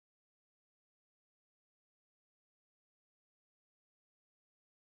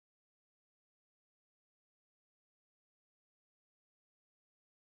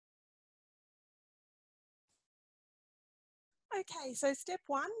Okay, so step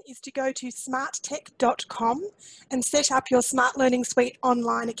one is to go to smarttech.com and set up your Smart Learning Suite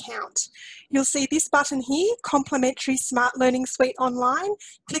online account. You'll see this button here, Complimentary Smart Learning Suite Online.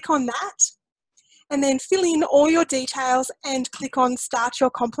 Click on that and then fill in all your details and click on Start Your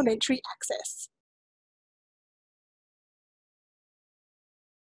Complimentary Access.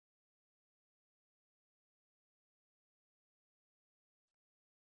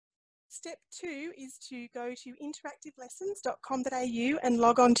 Step two is to go to interactivelessons.com.au and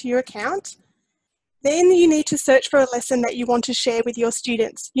log on to your account. Then you need to search for a lesson that you want to share with your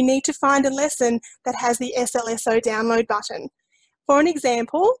students. You need to find a lesson that has the SLSO download button. For an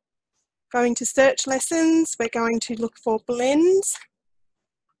example, going to search lessons, we're going to look for blends.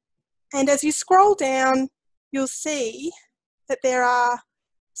 And as you scroll down, you'll see that there are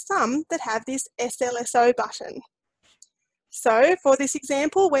some that have this SLSO button. So for this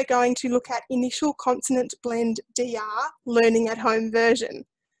example, we're going to look at Initial Consonant Blend DR Learning at Home version.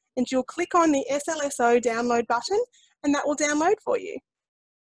 And you'll click on the SLSO download button and that will download for you.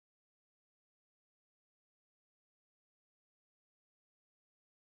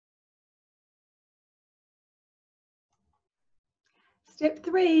 Step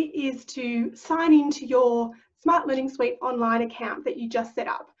three is to sign into your Smart Learning Suite online account that you just set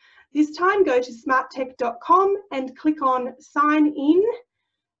up. This time go to smarttech.com and click on Sign In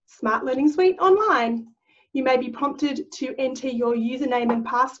Smart Learning Suite Online. You may be prompted to enter your username and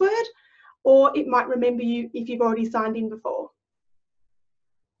password, or it might remember you if you've already signed in before.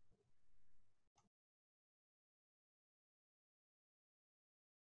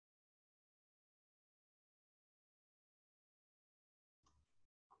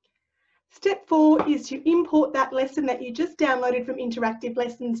 Step four is to import that lesson that you just downloaded from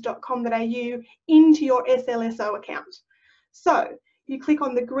interactivelessons.com.au into your SLSO account. So you click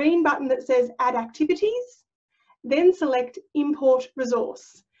on the green button that says Add Activities, then select Import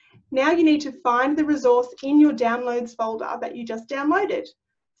Resource. Now you need to find the resource in your Downloads folder that you just downloaded.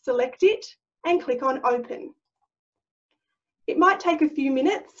 Select it and click on Open. It might take a few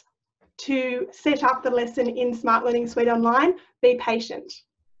minutes to set up the lesson in Smart Learning Suite Online. Be patient.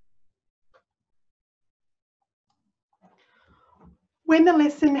 When the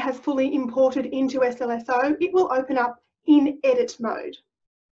lesson has fully imported into SLSO, it will open up in edit mode.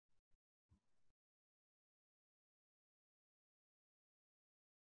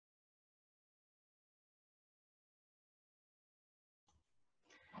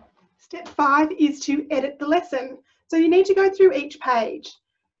 Step five is to edit the lesson. So you need to go through each page.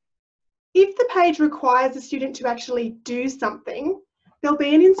 If the page requires a student to actually do something, there'll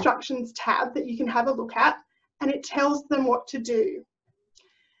be an instructions tab that you can have a look at, and it tells them what to do.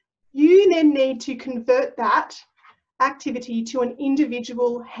 You then need to convert that activity to an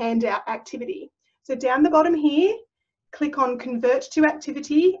individual handout activity. So down the bottom here, click on Convert to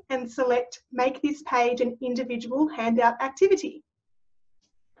Activity and select Make this page an individual handout activity.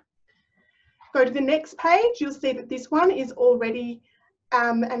 Go to the next page, you'll see that this one is already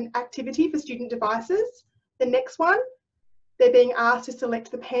an activity for student devices. The next one, they're being asked to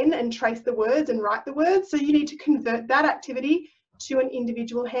select the pen and trace the words and write the words, so you need to convert that activity to an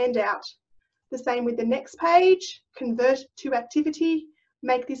individual handout. The same with the next page, Convert to Activity,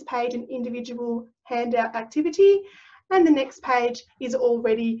 make this page an individual handout activity, and the next page is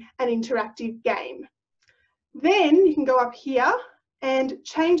already an interactive game. Then you can go up here and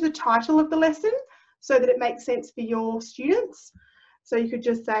change the title of the lesson so that it makes sense for your students. So you could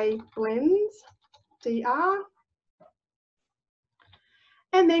just say Blends, DR,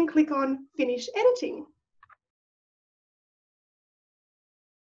 and then click on Finish Editing.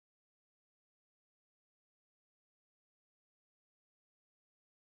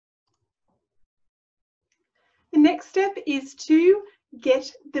 The next step is to get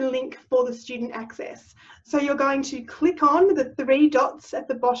the link for the student access. So you're going to click on the three dots at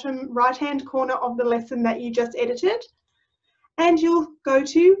the bottom right-hand corner of the lesson that you just edited, and you'll go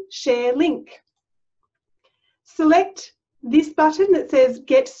to Share Link. Select this button that says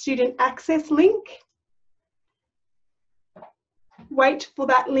Get Student Access Link. Wait for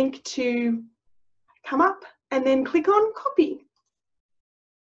that link to come up and then click on Copy.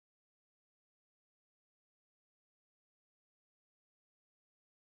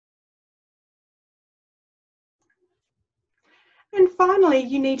 And finally,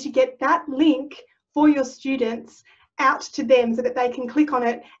 you need to get that link for your students out to them so that they can click on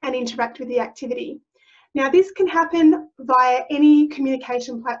it and interact with the activity. Now, this can happen via any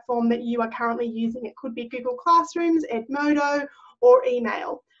communication platform that you are currently using. It could be Google Classrooms, Edmodo, or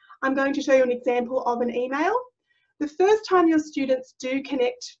email. I'm going to show you an example of an email. The first time your students do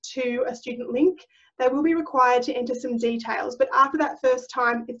connect to a student link, they will be required to enter some details, but after that first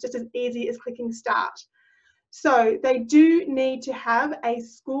time, it's just as easy as clicking start. So they do need to have a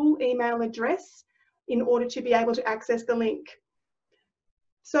school email address in order to be able to access the link.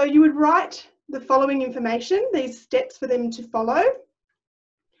 So you would write the following information, these steps for them to follow,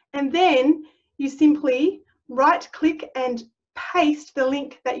 and then you simply right click and paste the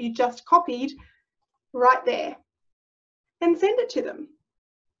link that you just copied right there and send it to them.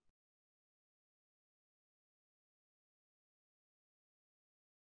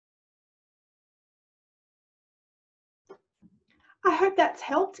 I hope that's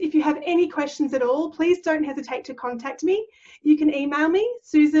helped. If you have any questions at all, please don't hesitate to contact me. You can email me,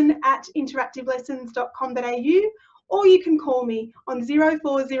 susan@interactivelessons.com.au, or you can call me on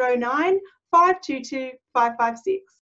 0409 522 556.